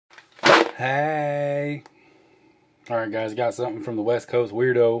Hey. Alright guys, got something from the West Coast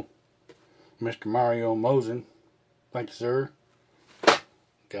weirdo, Mr. Mario Mosen. Thank you, sir.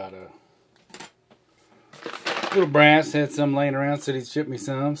 Got a little brass, had some laying around, said he'd ship me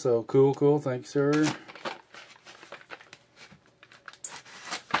some, so cool. Thank you, sir.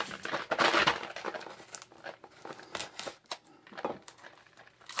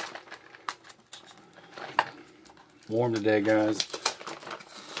 Warm today, guys.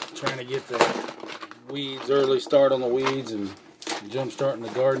 Trying to get the weeds, early start on the weeds and jump starting the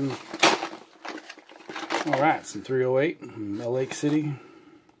garden. Alright, some 308 from Lake City.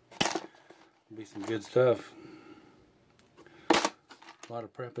 Be some good stuff. A lot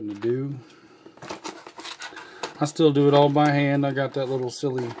of prepping to do. I still do it all by hand. I got that little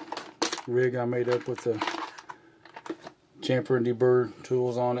silly rig I made up with the chamfer and deburr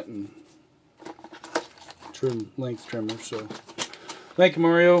tools on it and length trimmer. So thank you,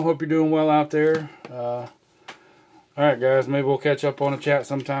 Mario. Hope you're doing well out there. Alright guys, maybe we'll catch up on a chat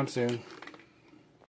sometime soon.